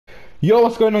Yo,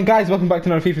 what's going on, guys? Welcome back to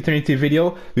another FIFA 22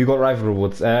 video. We got rival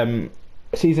rewards.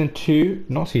 Season 2,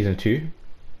 not season 2,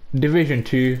 Division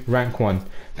 2, rank 1.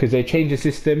 Because they changed the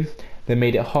system, they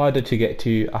made it harder to get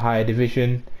to a higher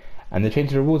division, and they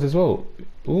changed the rewards as well.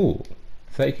 Ooh,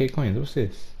 30k coins, what's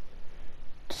this?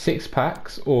 6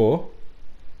 packs or...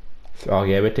 Oh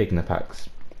yeah, we're taking the packs.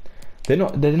 They're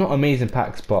not amazing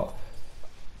packs, but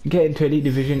getting to Elite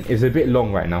Division is a bit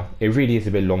long right now. It really is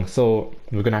a bit long, so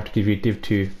we're gonna have to give you Div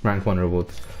 2 rank 1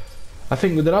 rewards. I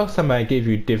think the last time I gave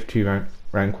you Div 2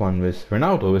 rank 1 was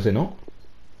Ronaldo, was it not?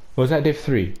 Or was that Div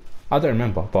 3? I don't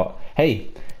remember, but hey,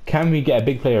 can we get a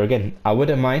big player again? I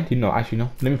wouldn't mind, you know, actually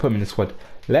no, let me put him in the squad.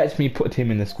 Let me put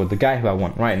him in the squad, the guy who I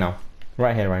want right now.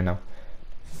 Right here, right now.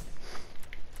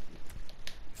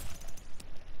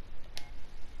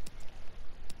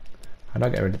 How do I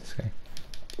get rid of this guy?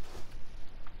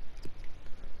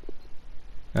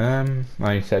 I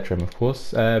need to search him, of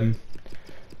course.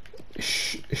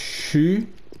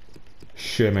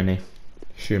 Shermany.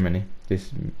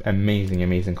 This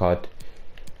amazing card.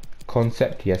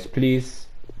 Concept, yes please.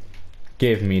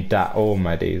 Give me that. Oh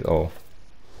my days. Oh.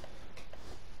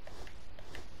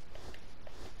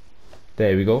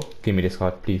 There we go. Give me this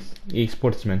card, please.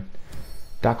 eSportsman.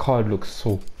 That card looks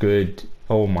so good.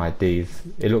 Oh my days.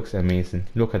 It looks amazing.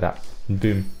 Look at that.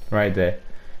 Boom. Right there.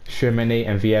 Shermany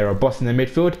and Vieira boss in the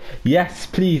midfield. Yes,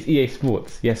 please, EA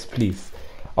Sports. Yes, please.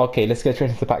 Okay, let's get straight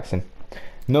into the packs then.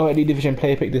 No Elite Division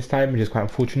player pick this time, which is quite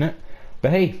unfortunate.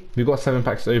 But hey, we've got 7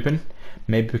 packs to open.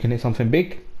 Maybe we can hit something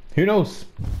big. Who knows?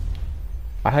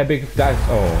 I had big...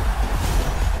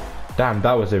 Oh. Damn,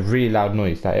 that was a really loud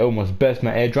noise. That it almost burst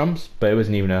my eardrums, but it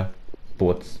wasn't even a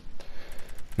boards.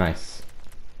 Nice.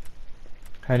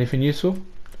 Anything useful?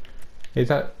 Is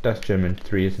that's German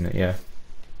 3, isn't it? Yeah.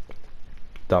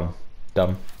 Dumb.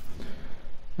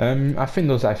 I think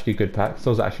those are actually good packs.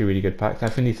 Those are actually really good packs. I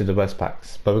think these are the best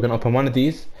packs. But we're gonna open one of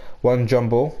these, one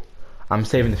jumbo. I'm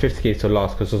saving the 50k till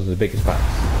last because those are the biggest packs.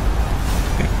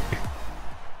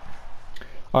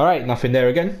 Alright, nothing there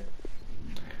again.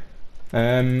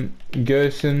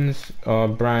 Gersons or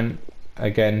Brandt,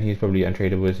 again, he's probably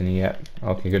untradeable, isn't he yet?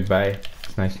 Okay, goodbye.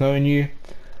 It's nice knowing you.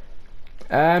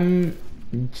 What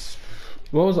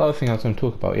was the other thing I was going to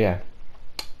talk about? Yeah.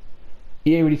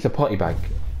 EA released a party bag.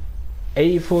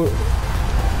 84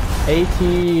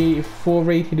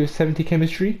 rated with 70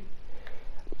 chemistry.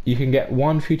 You can get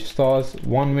 1 Future Stars,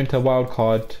 1 Winter Wild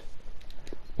Card,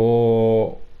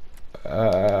 or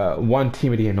 1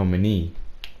 Team of the Year nominee.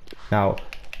 Now,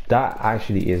 that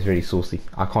actually is very saucy.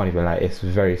 I can't even lie, it's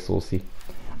very saucy.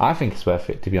 I think it's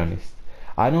worth it, to be honest.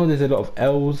 I know there's a lot of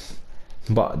L's,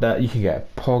 but that you can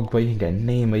get Pogba, you can get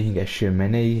Neymar, you can get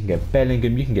Shermany, you can get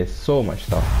Bellingham, you can get so much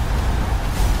stuff.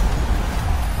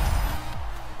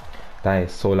 That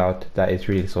is so loud. That is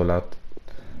really so loud.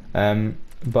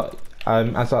 But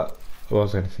as I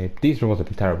was going to say, these rewards have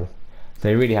been terrible.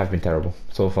 They really have been terrible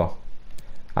so far.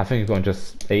 I think we've gone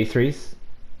just A3s.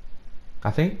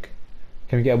 I think.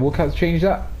 Can we get a walkout to change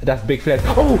that? That's big flares.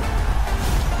 Oh!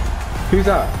 Who's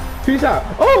that? Who's that?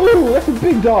 Oh! That's a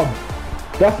big dub.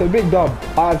 That's a big dub.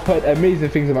 I've heard amazing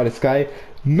things about this guy.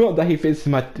 Not that he fits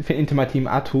into my team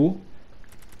at all,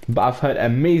 but I've heard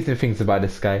amazing things about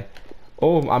this guy.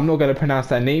 Oh, I'm not going to pronounce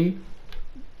that name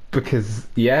because,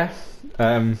 yeah,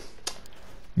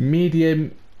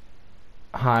 medium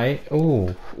high.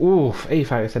 Oh, oof,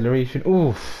 A5 acceleration.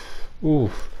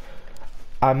 Oof.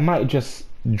 I might just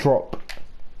drop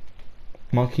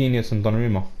Marquinhos and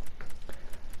Donnarumma,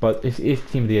 but it is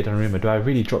Team of the Year Donnarumma. Do I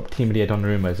really drop Team of the Year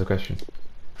Donnarumma is a question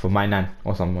for my nan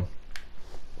or someone?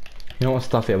 You know what,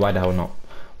 stuff it. Why the hell not?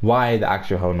 Why the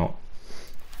actual hell not?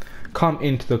 Come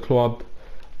into the club,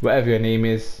 whatever your name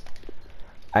is,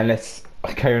 and let's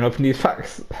carry on opening these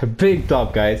packs. Big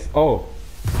dub, guys. Oh,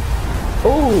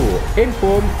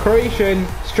 inform Croatian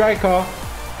striker.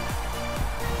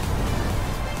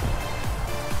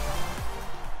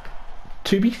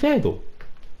 To be fair though,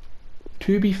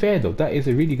 that is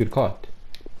a really good card.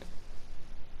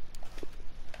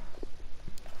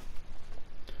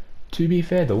 To be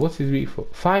fair though, what's his weak for?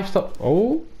 5-star.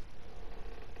 Oh,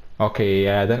 okay.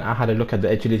 Yeah. Then I had a look at the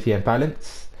agility and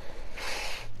balance.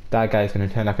 That guy's gonna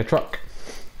turn like a truck.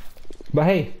 But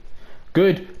hey,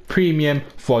 good premium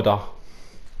fodder.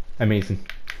 Amazing.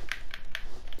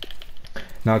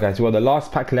 Now guys, we got the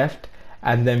last pack left,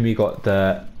 and then we got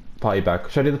the party bag.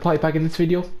 Should I do the party bag in this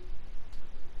video? Or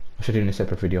should I do it in a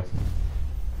separate video?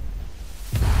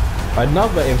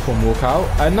 Another inform walkout.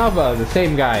 Another, the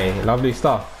same guy. Lovely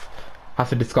stuff. Have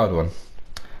to discard one.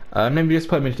 Maybe just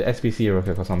put him into SBC real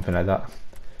quick or something like that.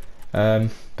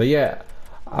 But yeah,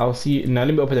 I'll see you. Now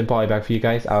let me open the party bag for you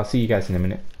guys. I'll see you guys in a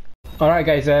minute. Alright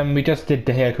guys, we just did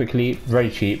the hair quickly,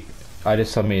 very cheap. I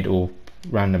just submitted all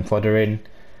random fodder in.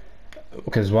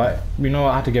 Because why? You know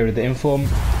I had to get rid of the inform.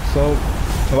 So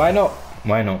why not?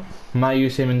 Why not? Might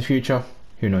use him in the future.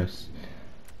 Who knows?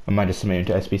 I might just submit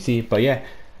him to SBC. But yeah,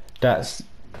 that's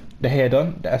the hair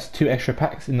done. That's 2 extra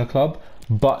packs in the club.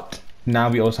 But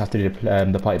now we also have to do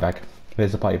the party bag.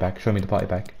 Where's the party bag? Show me the party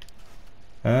bag.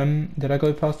 Did I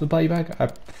go past the party bag? I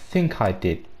think I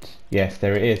did. Yes,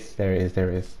 there it is. There it is. There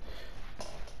it is.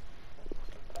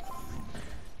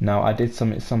 Now I did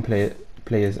some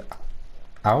players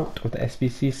out of the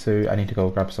SBC, so I need to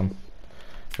go grab some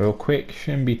real quick.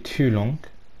 Shouldn't be too long.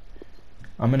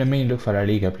 I'm gonna mainly look for La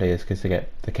Liga players because they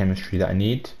get the chemistry that I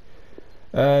need.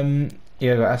 Yeah,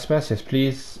 Aspas, yes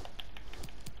please.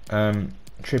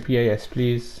 Trippier, yes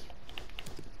please.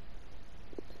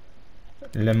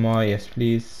 Lemar, yes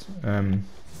please.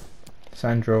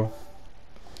 Sandro.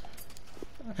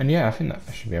 And yeah, I think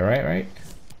that should be alright, right?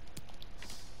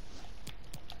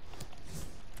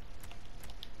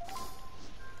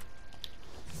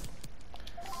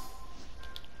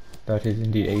 That is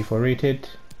indeed 84 rated.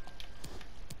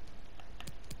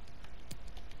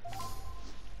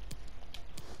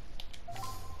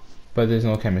 But there's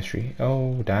no chemistry.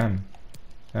 Oh damn.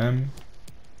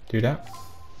 Do that.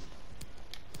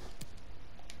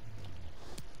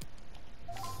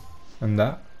 And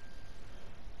that.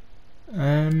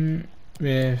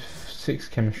 We're 6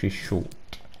 chemistry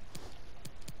short.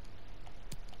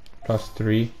 Plus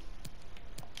 3.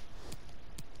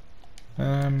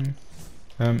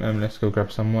 Let's go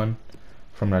grab someone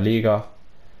from La Liga.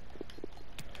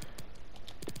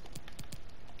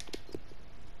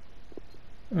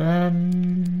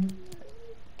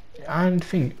 I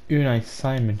think Unai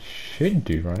Simon should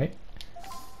do, right?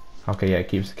 Okay, yeah, it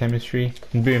keeps the chemistry.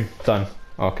 Boom, done.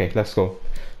 Okay, let's go.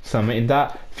 Submitting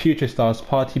that. Future Stars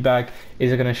party bag.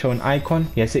 Is it going to show an icon?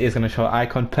 Yes, it is going to show an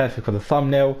icon. Perfect for the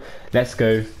thumbnail. Let's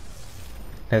go.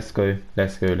 Let's go.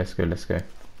 Let's go. Let's go. Let's go.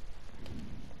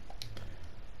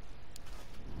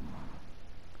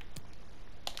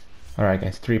 Alright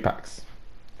guys, 3 packs.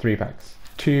 3 packs.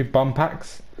 2 bum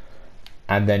packs.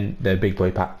 And then the big boy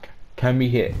pack. Can we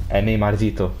hit a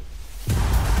Neymarzito?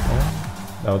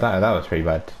 Oh, that was pretty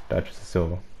bad. That was a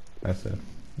silver. That's the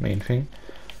main thing.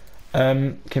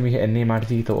 Can we hit a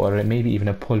Neymarzito or maybe even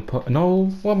a Paul Pogba? No,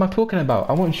 what am I talking about?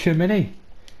 I want Tchouaméni.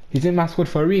 He's in my squad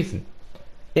for a reason.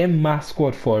 In my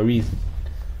squad for a reason.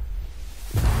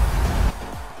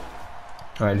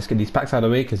 Alright, let's get these packs out of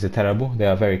the way because they're terrible. They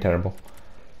are very terrible.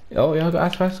 Oh yeah,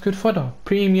 that's good fodder.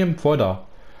 Premium fodder.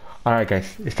 Alright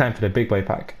guys, it's time for the big boy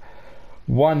pack.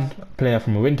 1 player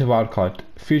from a winter wildcard.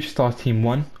 Future Stars Team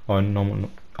 1 or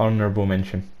honorable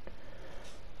mention.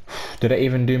 Did I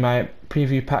even do my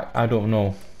preview pack? I don't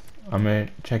know. I'm gonna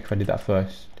check if I did that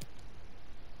first.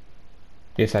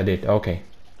 Yes I did. Okay.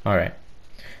 Alright.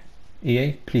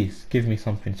 EA, please give me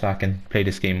something so I can play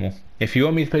this game more. If you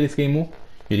want me to play this game more,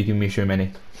 you need to give me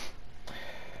Tchouaméni.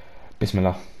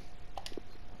 Bismillah.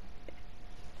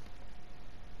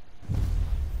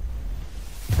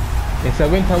 It's a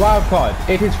winter wild card.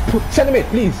 It is. Send it,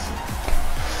 please.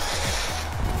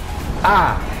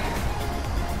 I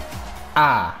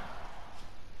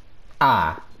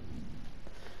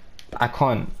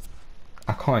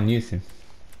can't use him.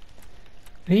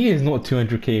 He is not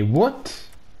 200k. What?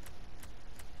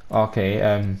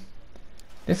 Okay.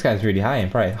 This guy's really high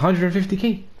in price.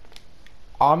 150k.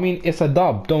 I mean, it's a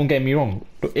dub. Don't get me wrong.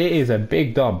 It is a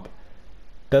big dub.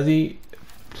 Does he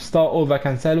start over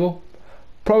Cancelo?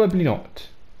 Probably not.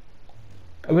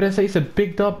 Would I say it's a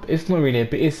big dub? It's not really,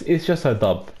 but it's just a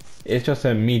dub. It's just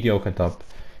a mediocre dub.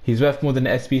 He's worth more than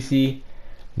the SBC,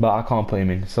 but I can't put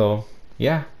him in. So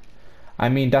yeah, I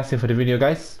mean that's it for the video,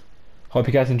 guys. Hope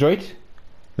you guys enjoyed.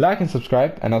 Like and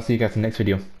subscribe, and I'll see you guys in the next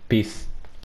video. Peace.